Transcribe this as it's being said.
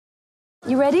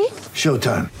You ready?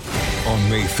 Showtime. On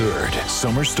May 3rd,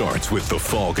 summer starts with The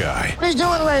Fall Guy. Let's do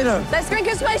it later. Let's drink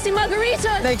a spicy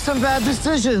margarita. Make some bad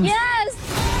decisions.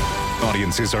 Yes!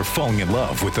 Audiences are falling in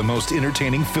love with the most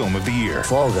entertaining film of the year.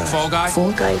 Fall Guy. Fall Guy?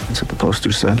 Fall Guy. That's what the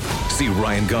poster said. See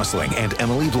Ryan Gosling and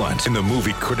Emily Blunt in the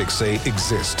movie critics say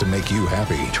exists to make you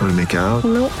happy. Trying to make it out?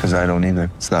 Nope. Because I don't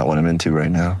either. It's not what I'm into right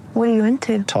now. What are you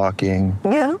into? Talking.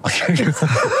 Yeah.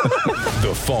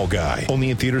 The Fall Guy.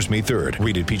 Only in theaters May 3rd.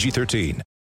 Rated PG-13.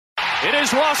 It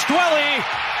is Ross Dwelly,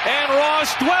 and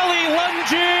Ross Dwelly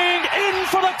lunging in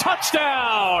for the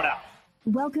touchdown.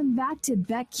 Welcome back to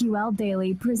BetQL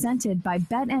Daily, presented by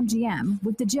BetMGM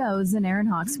with the Joes and Aaron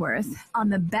Hawksworth on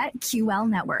the BetQL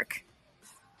Network.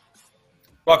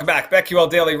 Welcome back. BetQL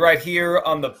Daily right here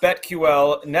on the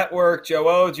BetQL Network. Joe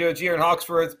O, Joe G, Aaron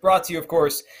Hawksworth, brought to you, of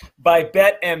course, by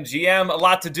BetMGM. A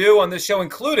lot to do on this show,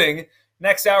 including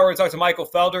next hour, we'll talk to Michael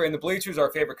Felder in the bleachers, one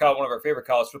of our favorite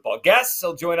college football guests.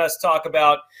 He'll join us, talk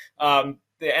about the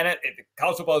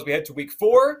college football as we head to week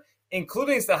 4,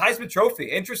 including the Heisman Trophy.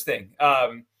 Interesting.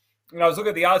 I was looking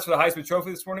at the odds for the Heisman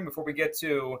Trophy this morning before we get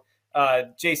to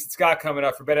Jason Scott coming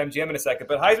up for BetMGM in a second.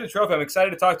 But Heisman Trophy, I'm excited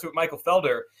to talk to Michael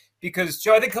Felder because,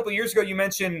 Joe, I think a couple of years ago you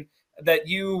mentioned that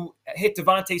you hit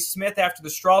Devontae Smith after the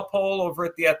straw poll over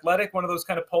at The Athletic, one of those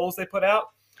kind of polls they put out.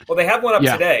 Well, they have one up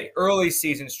today, early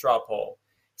season straw poll.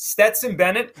 Stetson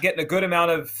Bennett getting a good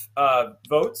amount of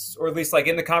votes, or at least like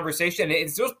in the conversation.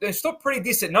 There's still pretty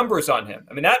decent numbers on him.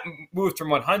 I mean, that moved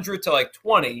from 100 to like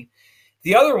 20.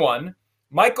 The other one,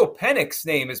 Michael Penix's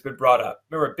name has been brought up.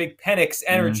 Remember, big Penix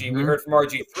energy. Mm-hmm. We heard from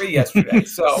RG3 yesterday.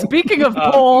 So speaking of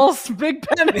polls, big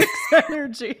Penix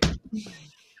energy.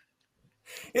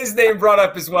 His name brought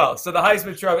up as well. So the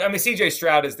Heisman Trophy, I mean, C.J.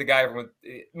 Stroud is the guy with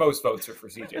most votes are for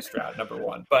C.J. Stroud, number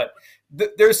one. But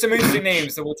there's some interesting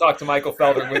names that we'll talk to Michael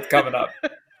Felder with coming up.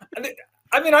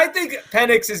 I mean, I think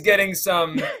Penix is getting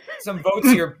some votes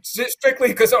here strictly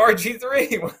because of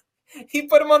RG3. He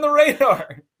put him on the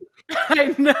radar.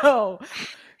 I know.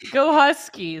 Go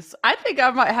Huskies. I think I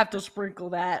might have to sprinkle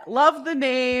that. Love the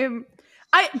name.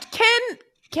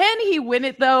 Can he win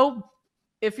it, though?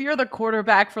 If you're the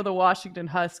quarterback for the Washington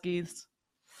Huskies,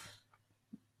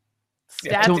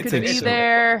 stats could be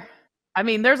there. I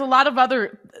mean, there's a lot of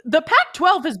other – the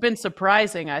Pac-12 has been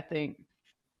surprising, I think.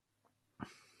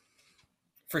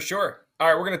 For sure. All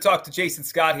right, we're going to talk to Jason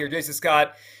Scott here. Jason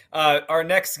Scott, our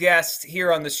next guest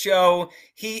here on the show.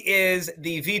 He is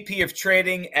the VP of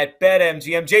Trading at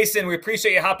BetMGM. Jason, we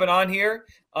appreciate you hopping on here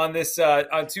on this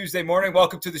on Tuesday morning.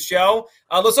 Welcome to the show.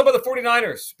 Let's talk about the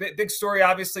 49ers. Big story,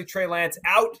 obviously. Trey Lance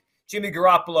out, Jimmy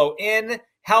Garoppolo in.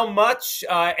 How much,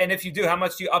 and if you do, how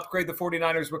much do you upgrade the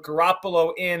 49ers with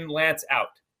Garoppolo in, Lance out?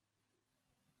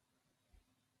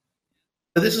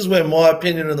 This is where my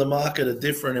opinion and the market are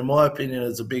different. In my opinion,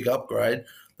 it's a big upgrade.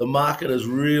 The market has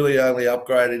really only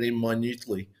upgraded him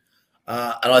minutely.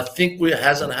 And I think it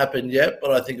hasn't happened yet,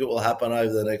 but I think it will happen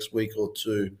over the next week or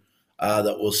two.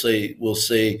 That we'll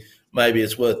see. Maybe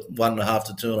it's worth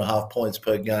 1.5 to 2.5 points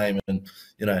per game, and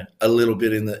a little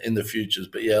bit in the futures.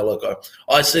 But yeah, look,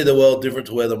 I see the world different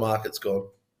to where the market's gone.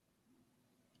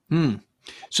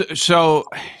 So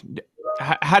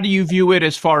how do you view it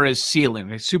as far as ceiling?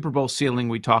 The Super Bowl ceiling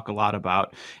we talk a lot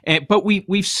about, but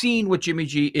we've seen what Jimmy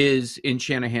G is in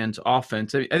Shanahan's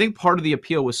offense. I think part of the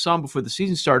appeal with some before the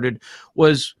season started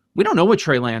was we don't know what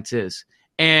Trey Lance is.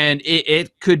 And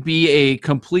it could be a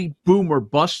complete boom or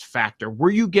bust factor.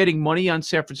 Were you getting money on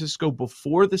San Francisco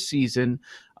before the season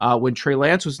when Trey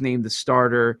Lance was named the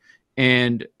starter?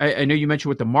 And I know you mentioned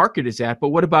what the market is at, but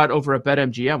what about over at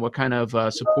BetMGM? What kind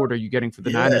of support are you getting for the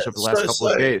Niners over the last couple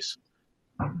of days?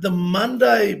 The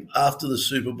Monday after the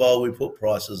Super Bowl, we put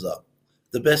prices up.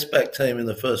 The best back team in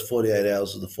the first 48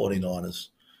 hours was the 49ers.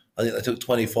 I think they took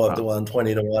 25 to 1,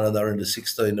 20 to 1, and they're into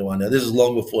 16 to 1. Now, this is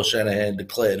long before Shanahan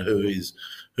declared who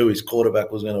his quarterback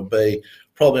was going to be.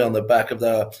 Probably on the back of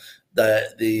and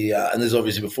this is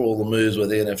obviously before all the moves where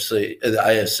the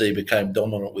AFC became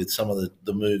dominant with some of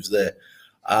the moves there.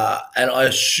 And I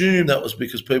assume that was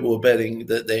because people were betting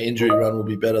that their injury run would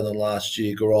be better than last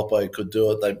year. Garoppolo could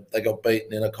do it. They got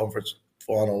beaten in a conference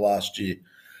final last year.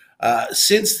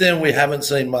 Since then, we haven't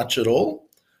seen much at all.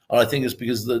 And I think it's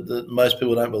because most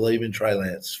people don't believe in Trey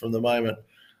Lance. From the moment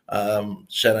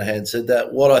Shanahan said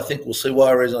that, why I think we'll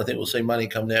see money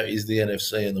come now is the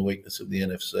NFC and the weakness of the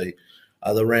NFC.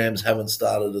 The Rams haven't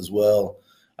started as well.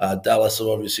 Dallas have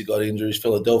obviously got injuries.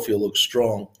 Philadelphia looks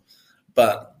strong.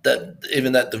 But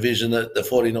even that division that the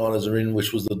 49ers are in,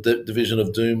 which was the division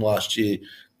of doom last year,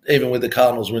 even with the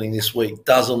Cardinals winning this week,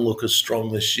 doesn't look as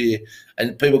strong this year.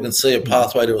 And people can see a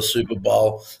pathway to a Super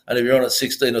Bowl. And if you're on at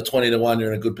 16 or 20 to 1,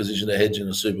 you're in a good position to hedge in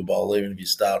a Super Bowl, even if you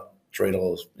start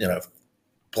 $3,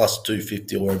 plus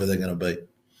 250 or wherever they're going to be.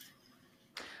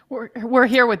 We're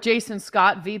here with Jason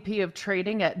Scott, VP of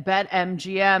Trading at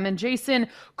BetMGM. And Jason,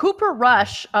 Cooper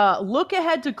Rush, look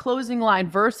ahead to closing line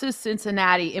versus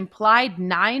Cincinnati, implied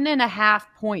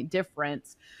 9.5-point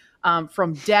difference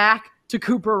from Dak to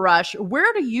Cooper Rush.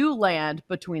 Where do you land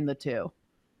between the two?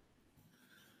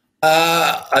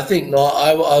 I think not.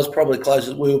 I was probably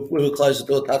closer. We were closer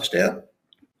to a touchdown.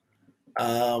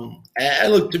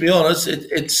 And look, to be honest,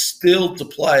 it's still to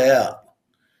play out.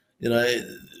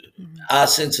 Are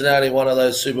Cincinnati one of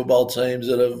those Super Bowl teams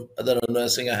that are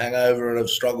nursing a hangover and have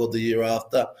struggled the year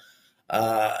after?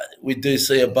 We do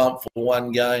see a bump for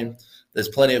one game. There's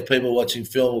plenty of people watching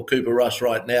film of Cooper Rush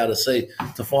right now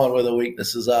to find where the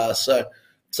weaknesses are. So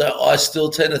I still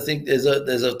tend to think there's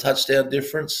a touchdown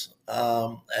difference,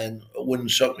 and it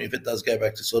wouldn't shock me if it does go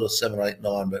back to sort of 7, 8,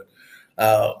 9. But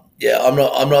I'm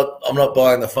not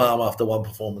buying the farm after one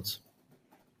performance.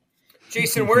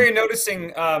 Jason, where are you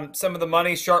noticing some of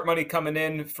the sharp money coming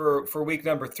in for week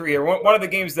number 3? Or one of the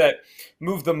games that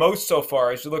moved the most so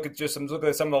far, as you look at I'm looking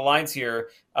at some of the lines here.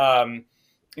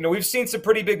 We've seen some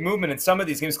pretty big movement in some of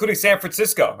these games, including San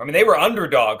Francisco. I mean, they were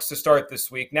underdogs to start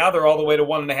this week. Now they're all the way to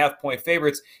 1.5-point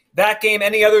favorites. That game,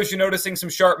 any others you're noticing some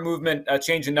sharp movement,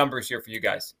 change in numbers here for you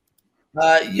guys?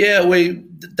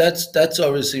 That's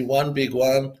obviously one big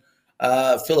one.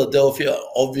 Philadelphia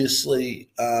obviously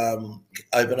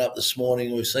opened up this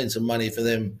morning. We've seen some money for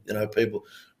them. People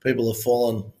have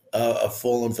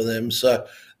fallen for them. So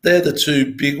they're the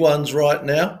two big ones right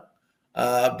now.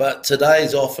 But today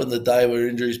is often the day where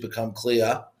injuries become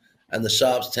clear, and the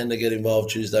sharps tend to get involved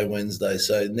Tuesday, Wednesday.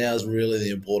 So now's really the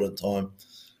important time.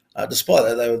 Despite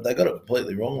that, they got it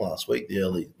completely wrong last week. The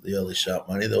early sharp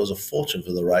money. There was a fortune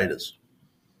for the Raiders.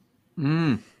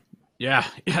 Yeah,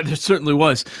 there certainly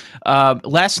was.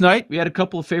 Last night, we had a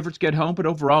couple of favorites get home, but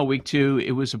overall, week 2,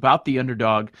 it was about the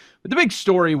underdog. But the big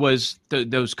story was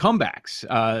those comebacks,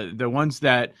 the ones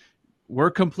that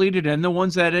were completed and the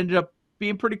ones that ended up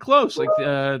being pretty close, like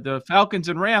the Falcons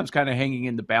and Rams kind of hanging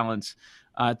in the balance,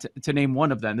 to name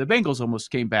one of them. The Bengals almost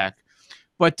came back.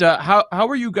 But how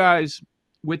are you guys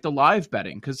with the live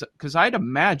betting? Because I'd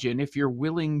imagine if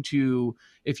you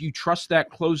trust that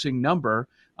closing number,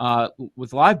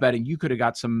 with live betting, you could have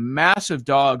got some massive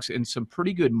dogs and some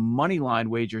pretty good money line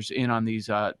wagers in on these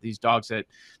dogs that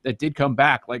did come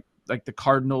back, like the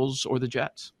Cardinals or the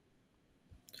Jets.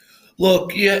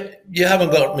 Look, you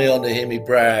haven't got me on to hear me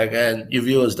brag, and your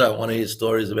viewers don't want to hear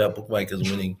stories about bookmakers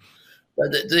winning.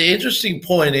 But the interesting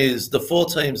point is the 4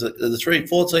 teams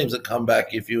that come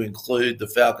back, if you include the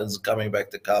Falcons coming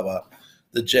back to cover,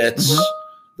 the Jets,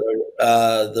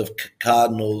 the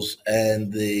Cardinals,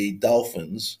 and the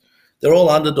Dolphins, they're all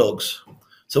underdogs.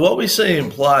 So what we see in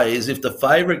play is if the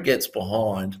favourite gets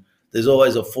behind, there's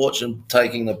always a fortune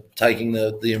taking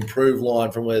the improved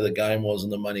line from where the game was,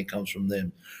 and the money comes from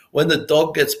them. When the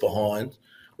dog gets behind,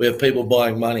 we have people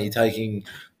buying money, taking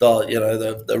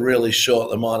the really short,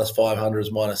 the -500s,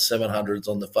 -700s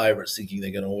on the favourites, thinking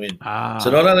they're going to win. So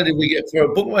not only did we get, from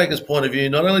a bookmaker's point of view,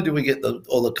 not only did we get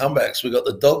all the comebacks, we got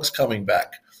the dogs coming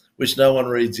back, which no one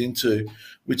reads into,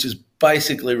 which is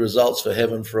basically results for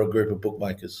heaven for a group of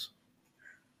bookmakers,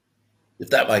 if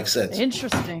that makes sense.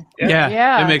 Interesting.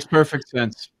 Yeah. It makes perfect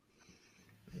sense.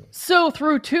 So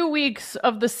through 2 weeks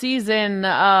of the season,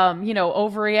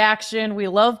 overreaction, we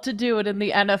love to do it in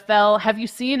the NFL. Have you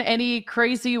seen any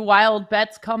crazy wild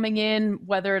bets coming in,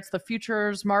 whether it's the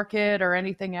futures market or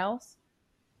anything else?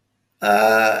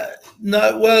 No.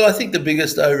 Well, I think the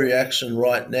biggest overreaction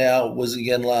right now was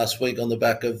again last week on the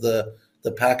back of the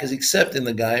Packers, except in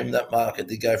the game. That market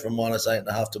did go from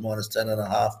 -8.5 to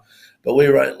 -10.5. But we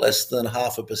wrote less than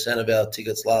 0.5% of our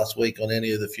tickets last week on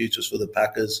any of the futures for the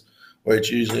Packers, where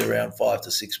it's usually around 5 to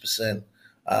 6%.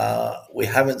 We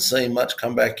haven't seen much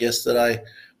come back yesterday.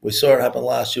 We saw it happen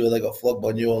last year where they got flogged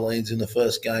by New Orleans in the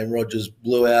first game. Rodgers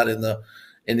blew out in the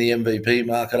MVP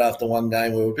market after one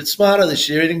game. We were a bit smarter this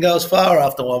year. He didn't go as far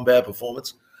after one bad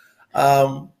performance.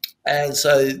 And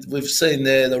so we've seen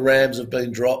there the Rams have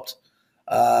been dropped.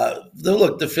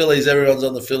 The Phillies, everyone's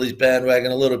on the Phillies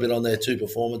bandwagon, a little bit on their 2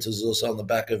 performances, also on the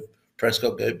back of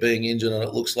Prescott being injured, and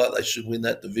it looks like they should win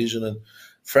that division and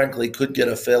frankly could get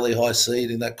a fairly high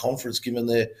seed in that conference given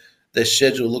their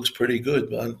schedule looks pretty good,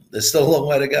 but there's still a long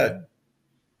way to go.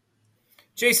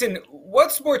 Jason,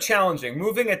 what's more challenging,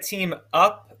 moving a team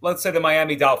up, let's say the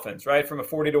Miami Dolphins, right, from a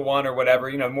 40-1 or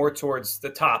whatever, more towards the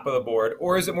top of the board,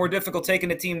 or is it more difficult taking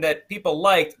a team that people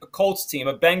liked, a Colts team,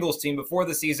 a Bengals team before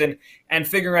the season, and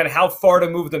figuring out how far to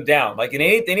move them down? Like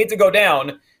they need to go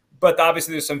down, but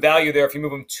obviously there's some value there if you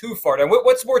move them too far down.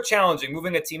 What's more challenging,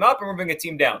 moving a team up or moving a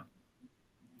team down?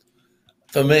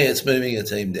 For me, it's moving a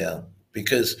team down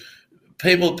because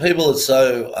people are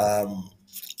so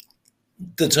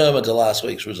determined to last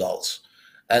week's results.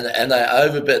 And they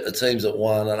overbet the teams that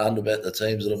won and underbet the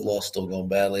teams that have lost or gone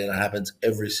badly, and it happens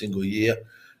every single year.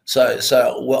 So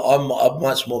I'm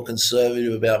much more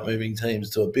conservative about moving teams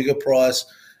to a bigger price,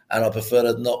 and I prefer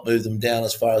to not move them down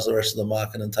as far as the rest of the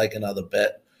market and take another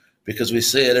bet, because we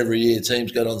see it every year.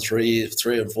 Teams get on 3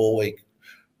 and 4 week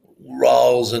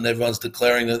rolls, and everyone's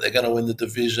declaring that they're going to win the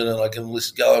division, and I can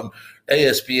go on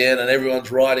ESPN and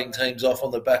everyone's writing teams off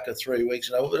on the back of 3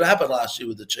 weeks. It happened last year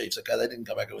with the Chiefs. Okay, they didn't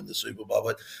come back and win the Super Bowl,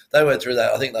 but they went through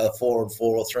that. I think they were 4-4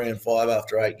 or 3-5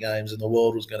 after 8 games, and the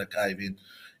world was going to cave in.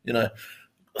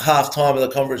 Half time of the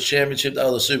conference championship, they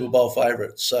were the Super Bowl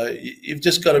favourites. So you've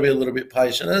just got to be a little bit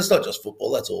patient, and it's not just football;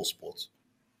 that's all sports.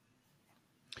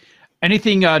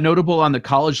 Anything notable on the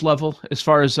college level as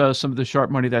far as some of the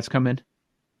sharp money that's come in?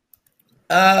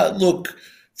 Look,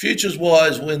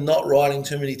 futures-wise, we're not writing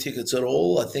too many tickets at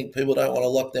all. I think people don't want to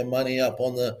lock their money up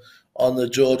on the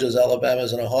Georgias,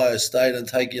 Alabamas, and Ohio State and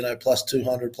take plus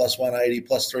 200, plus 180,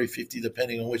 plus 350,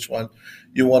 depending on which one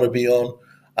you want to be on.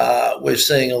 We're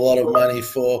seeing a lot of money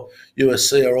for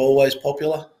USC are always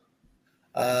popular.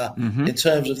 In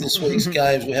terms of this week's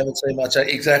games, we haven't seen much.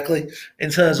 Exactly.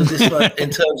 In terms of this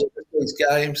week's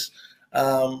games,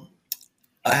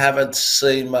 I haven't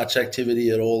seen much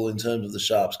activity at all in terms of the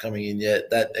sharps coming in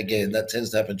yet. That tends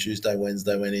to happen Tuesday,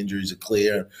 Wednesday when injuries are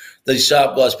clear. These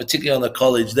sharp guys, particularly on the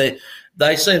college,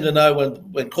 they seem to know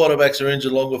when quarterbacks are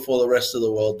injured long before the rest of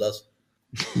the world does.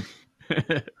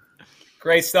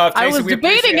 Great stuff, Jason. I was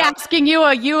debating asking you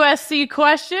a USC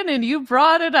question, and you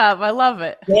brought it up. I love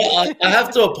it. Well, I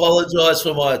have to apologise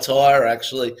for my attire,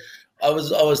 actually. I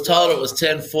was told it was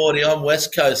 10:40. I'm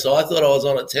West Coast, so I thought I was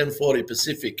on at 10:40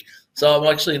 Pacific. So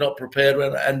I'm actually not prepared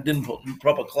and didn't put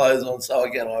proper clothes on. So,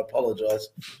 again, I apologise.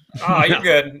 Oh, you're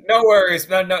good. No worries.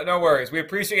 No worries. We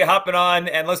appreciate you hopping on,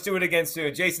 and let's do it again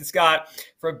soon. Jason Scott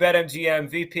from BetMGM,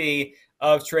 VP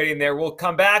of trading there. We'll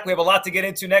come back. We have a lot to get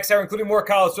into next hour, including more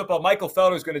college football. Michael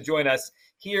Felder is going to join us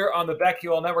here on the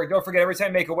BetQL Network. Don't forget, every time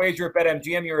you make a wager at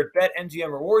BetMGM, your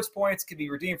BetMGM rewards points can be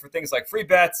redeemed for things like free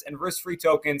bets and risk-free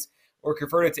tokens, or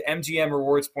converted to MGM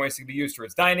rewards points that can be used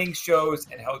towards dining, shows,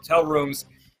 and hotel rooms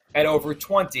at over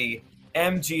 20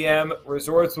 MGM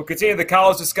resorts. We'll continue the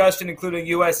college discussion, including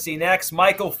USC next.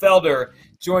 Michael Felder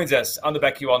joins us on the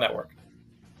BetQL Network.